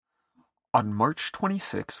On March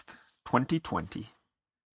 26th, 2020,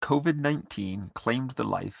 COVID-19 claimed the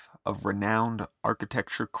life of renowned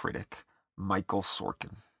architecture critic Michael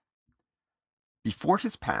Sorkin. Before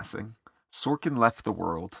his passing, Sorkin left the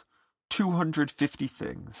world 250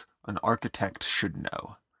 Things an Architect Should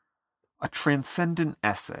Know, a transcendent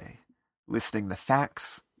essay listing the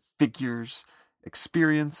facts, figures,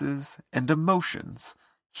 experiences, and emotions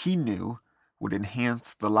he knew would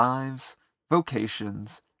enhance the lives,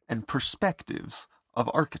 vocations, and perspectives of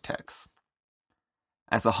architects.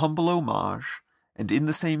 As a humble homage, and in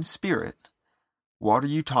the same spirit, What Are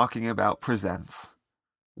You Talking About presents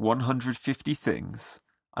 150 Things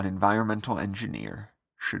an Environmental Engineer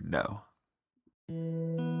Should Know.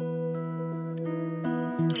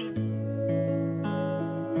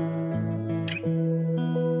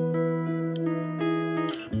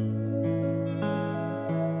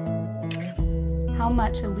 How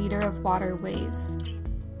much a liter of water weighs.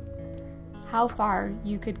 How far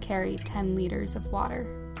you could carry 10 liters of water.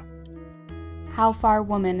 How far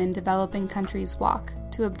women in developing countries walk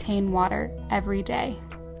to obtain water every day.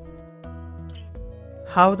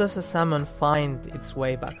 How does a salmon find its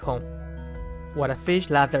way back home? What a fish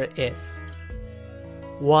ladder is.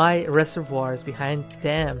 Why reservoirs behind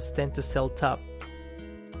dams tend to silt up.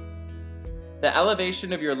 The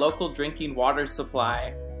elevation of your local drinking water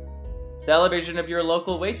supply. The elevation of your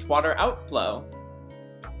local wastewater outflow.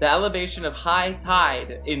 The elevation of high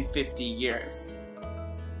tide in 50 years.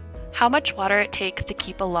 How much water it takes to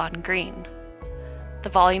keep a lawn green. The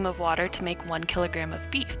volume of water to make 1 kilogram of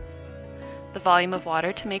beef. The volume of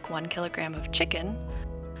water to make 1 kilogram of chicken.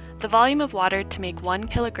 The volume of water to make 1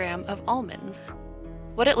 kilogram of almonds.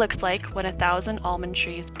 What it looks like when 1,000 almond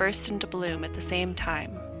trees burst into bloom at the same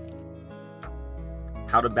time.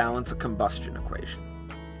 How to balance a combustion equation.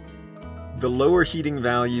 The lower heating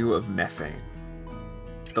value of methane.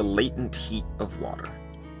 The latent heat of water.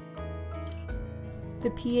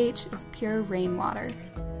 The pH of pure rainwater.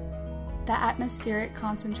 The atmospheric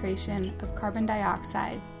concentration of carbon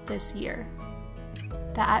dioxide this year.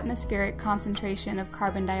 The atmospheric concentration of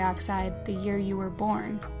carbon dioxide the year you were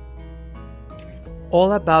born.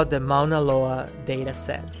 All about the Mauna Loa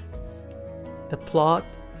dataset. The plot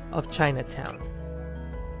of Chinatown.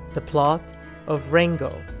 The plot of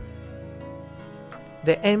Rengo.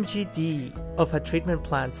 The MGD of a treatment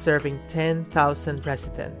plant serving 10,000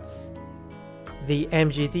 residents. The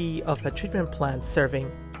MGD of a treatment plant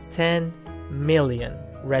serving 10 million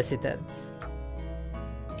residents.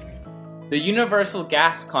 The universal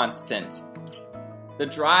gas constant. The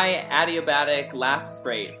dry adiabatic lapse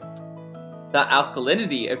rate. The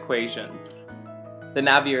alkalinity equation. The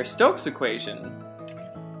Navier-Stokes equation.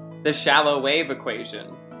 The shallow wave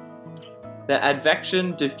equation. The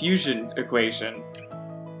advection diffusion equation.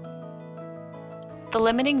 The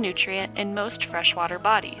limiting nutrient in most freshwater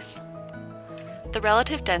bodies. The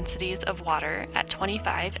relative densities of water at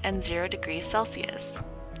 25 and 0 degrees Celsius.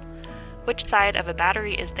 Which side of a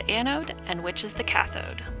battery is the anode and which is the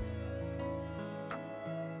cathode?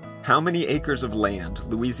 How many acres of land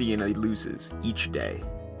Louisiana loses each day?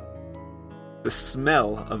 The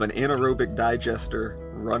smell of an anaerobic digester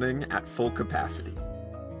running at full capacity.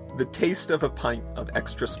 The taste of a pint of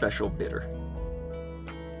extra special bitter.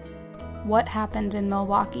 What happened in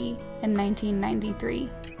Milwaukee in 1993?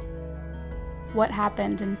 What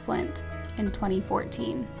happened in Flint in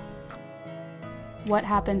 2014? What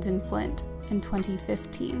happened in Flint in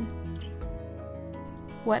 2015?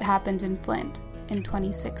 What happened in Flint in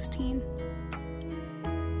 2016?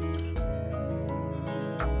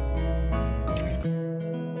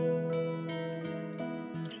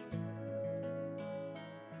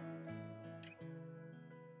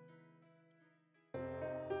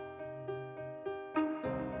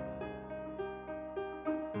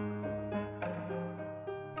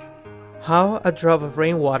 How a drop of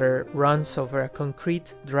rainwater runs over a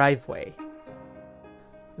concrete driveway.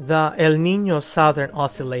 The El Niño Southern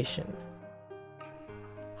Oscillation.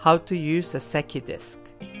 How to use a Secchi disk.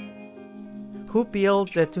 Who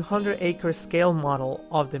built the 200-acre scale model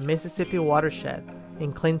of the Mississippi watershed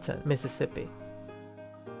in Clinton, Mississippi?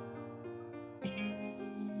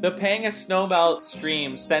 The Panga Snowmelt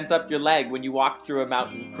stream sends up your leg when you walk through a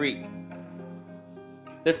mountain creek.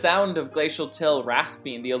 The sound of glacial till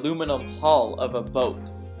rasping the aluminum hull of a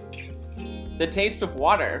boat. The taste of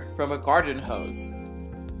water from a garden hose.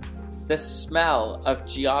 The smell of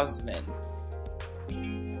geosmin.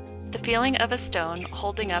 The feeling of a stone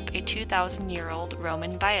holding up a 2,000-year-old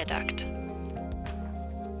Roman viaduct.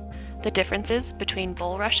 The differences between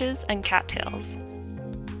bulrushes and cattails.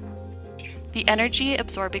 The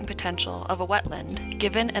energy-absorbing potential of a wetland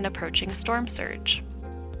given an approaching storm surge.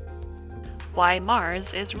 Why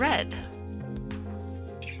Mars is red.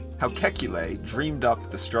 How Kekule dreamed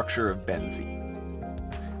up the structure of benzene.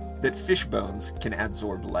 That fish bones can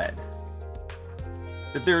adsorb lead.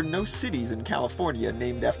 That there are no cities in California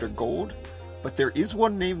named after gold, but there is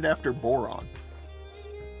one named after boron.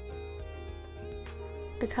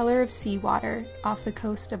 The color of seawater off the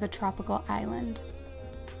coast of a tropical island.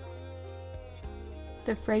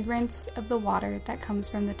 The fragrance of the water that comes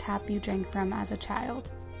from the tap you drank from as a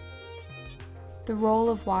child. The role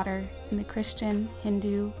of water in the Christian,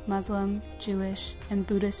 Hindu, Muslim, Jewish, and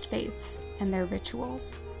Buddhist faiths and their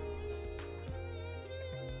rituals.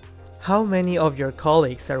 How many of your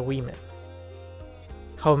colleagues are women?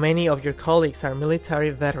 How many of your colleagues are military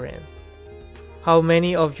veterans? How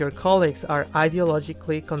many of your colleagues are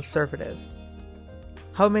ideologically conservative?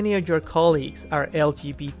 How many of your colleagues are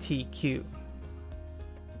LGBTQ?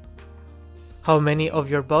 How many of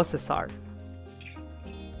your bosses are?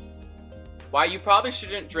 Why you probably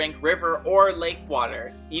shouldn't drink river or lake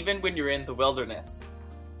water, even when you're in the wilderness.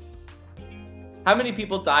 How many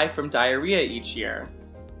people die from diarrhea each year?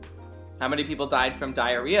 How many people died from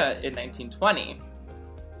diarrhea in 1920?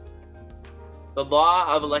 The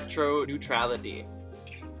law of electroneutrality.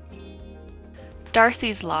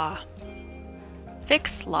 Darcy's Law.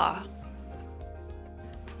 Fick's Law.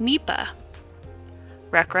 NEPA.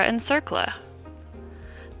 RCRA and CERCLA.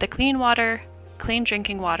 The Clean Water, Clean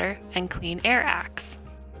Drinking Water, and Clean Air Acts.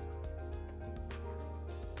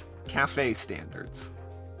 Cafe standards.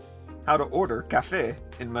 How to order café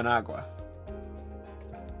in Managua.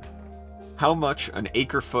 How much an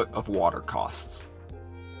acre-foot of water costs.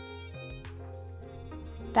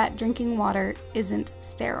 That drinking water isn't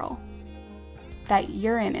sterile. That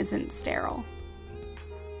urine isn't sterile.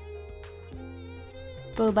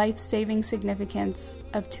 The life-saving significance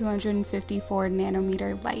of 254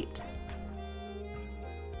 nanometer light.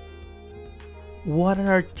 What an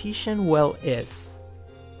artesian well is.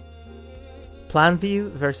 Plan view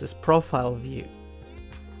versus profile view.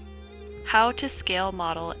 How to scale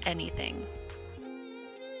model anything.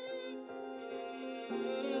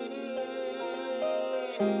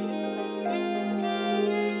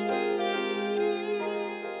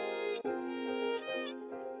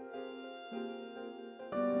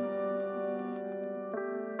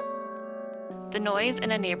 The noise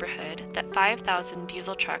in a neighborhood that 5,000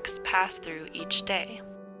 diesel trucks pass through each day.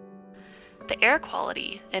 The air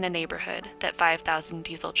quality in a neighborhood that 5,000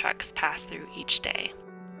 diesel trucks pass through each day.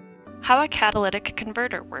 How a catalytic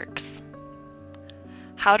converter works.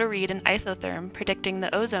 How to read an isotherm predicting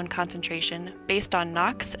the ozone concentration based on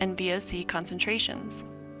NOx and VOC concentrations.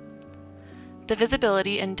 The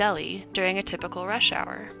visibility in Delhi during a typical rush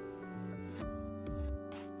hour.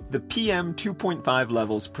 The PM 2.5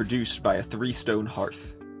 levels produced by a 3-stone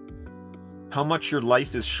hearth. How much your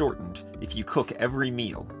life is shortened if you cook every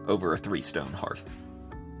meal over a 3-stone hearth.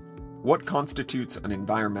 What constitutes an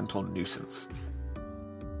environmental nuisance?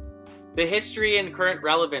 The history and current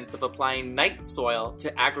relevance of applying night soil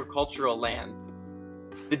to agricultural land.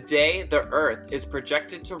 The day the Earth is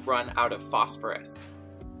projected to run out of phosphorus.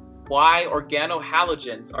 Why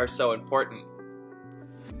organohalogens are so important.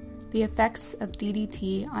 The effects of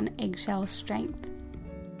DDT on eggshell strength.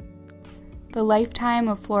 The lifetime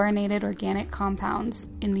of fluorinated organic compounds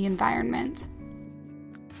in the environment.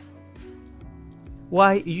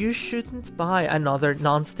 Why you shouldn't buy another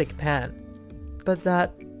non-stick pan, but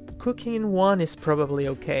that cooking in one is probably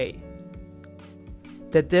okay.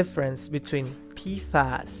 The difference between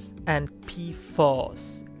PFAS and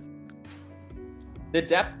PFOS. The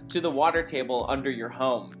depth to the water table under your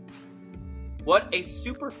home. What a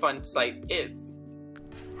Superfund site is.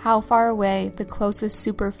 How far away the closest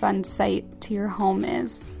Superfund site to your home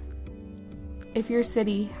is. If your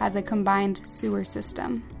city has a combined sewer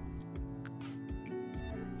system.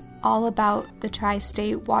 All about the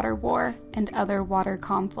Tri-State Water War and other water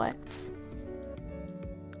conflicts.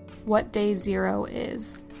 What day zero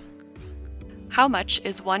is. How much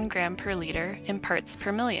is 1 gram per liter in parts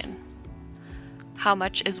per million? How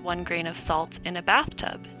much is 1 grain of salt in a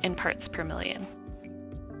bathtub in parts per million?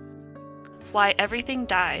 Why everything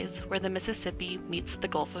dies where the Mississippi meets the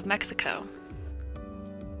Gulf of Mexico.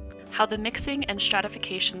 How the mixing and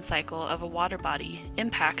stratification cycle of a water body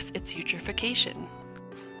impacts its eutrophication.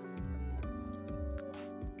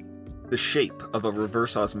 The shape of a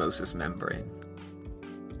reverse osmosis membrane.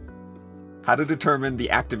 How to determine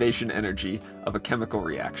the activation energy of a chemical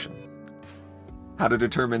reaction. How to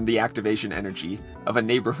determine the activation energy of a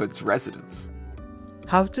neighborhood's residents.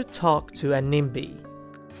 How to talk to a NIMBY.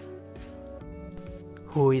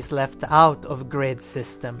 Who is left out of grid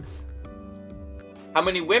systems. How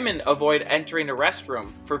many women avoid entering a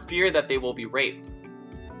restroom for fear that they will be raped?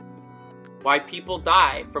 Why people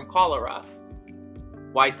die from cholera?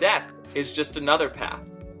 Why death is just another path,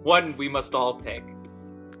 one we must all take.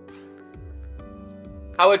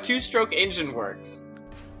 How a two-stroke engine works.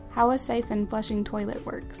 How a siphon flushing toilet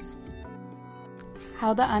works.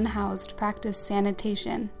 How the unhoused practice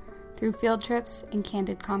sanitation through field trips and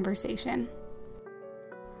candid conversation.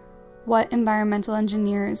 What environmental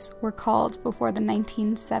engineers were called before the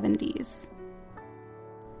 1970s.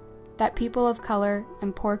 That people of color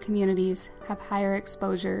and poor communities have higher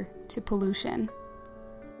exposure to pollution.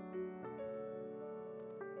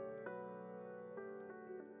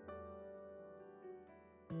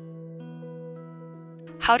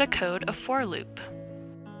 How to code a for loop.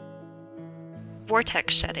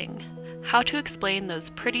 Vortex shedding. How to explain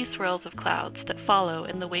those pretty swirls of clouds that follow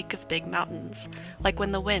in the wake of big mountains, like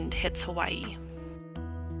when the wind hits Hawaii.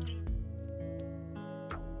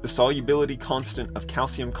 The solubility constant of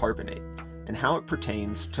calcium carbonate and how it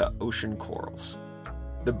pertains to ocean corals.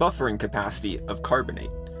 The buffering capacity of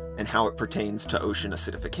carbonate and how it pertains to ocean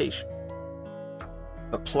acidification.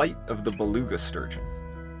 The plight of the beluga sturgeon.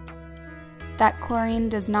 That chlorine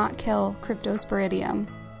does not kill Cryptosporidium.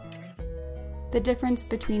 The difference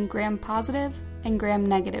between gram-positive and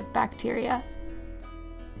gram-negative bacteria.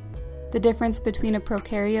 The difference between a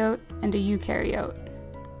prokaryote and a eukaryote.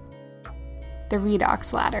 The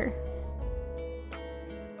redox ladder.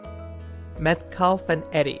 Metcalfe and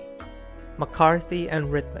Eddy, McCarthy and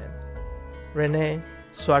Rittman, René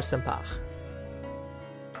Schwarzenbach.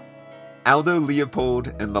 Aldo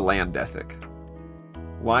Leopold and the Land Ethic.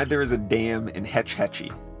 Why there is a dam in Hetch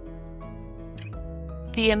Hetchy.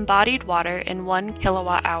 The embodied water in 1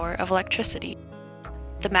 kilowatt-hour of electricity.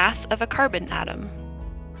 The mass of a carbon atom.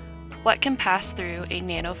 What can pass through a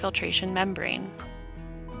nanofiltration membrane?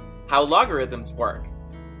 How logarithms work.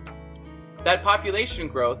 That population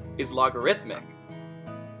growth is logarithmic.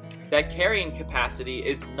 That carrying capacity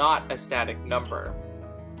is not a static number.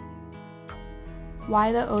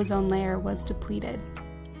 Why the ozone layer was depleted.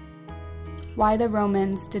 Why the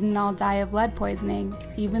Romans didn't all die of lead poisoning,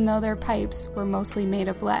 even though their pipes were mostly made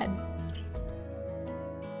of lead.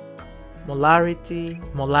 Molarity,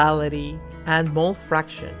 molality, and mole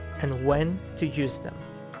fraction, and when to use them.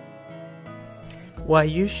 Why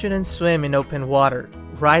you shouldn't swim in open water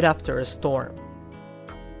right after a storm.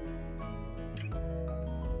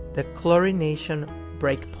 The chlorination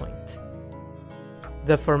breakpoint.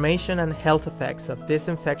 The formation and health effects of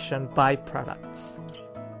disinfection byproducts.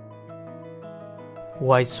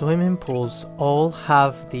 Why swimming pools all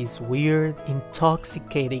have this weird,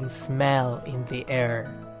 intoxicating smell in the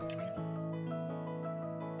air.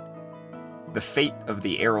 The fate of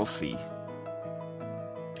the Aral Sea.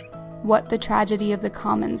 What the tragedy of the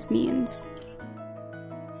commons means.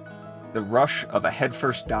 The rush of a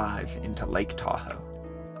headfirst dive into Lake Tahoe.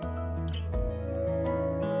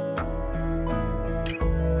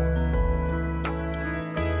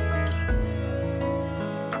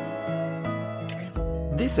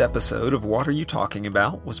 This episode of What Are You Talking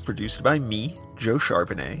About was produced by me, Joe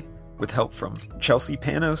Charbonnet, with help from Chelsea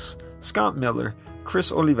Panos, Scott Miller,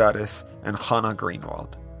 Chris Olivares, and Hannah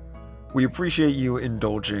Greenwald. We appreciate you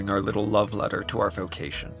indulging our little love letter to our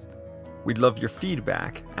vocation. We'd love your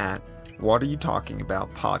feedback at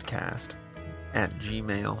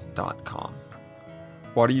whatareyouttalkingaboutpodcast@gmail.com.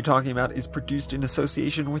 What Are You Talking About is produced in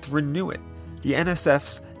association with Renew It, the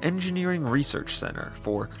NSF's Engineering Research Center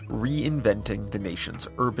for reinventing the nation's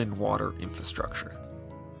urban water infrastructure.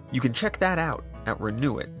 You can check that out at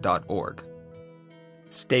renewit.org.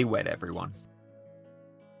 Stay wet, everyone.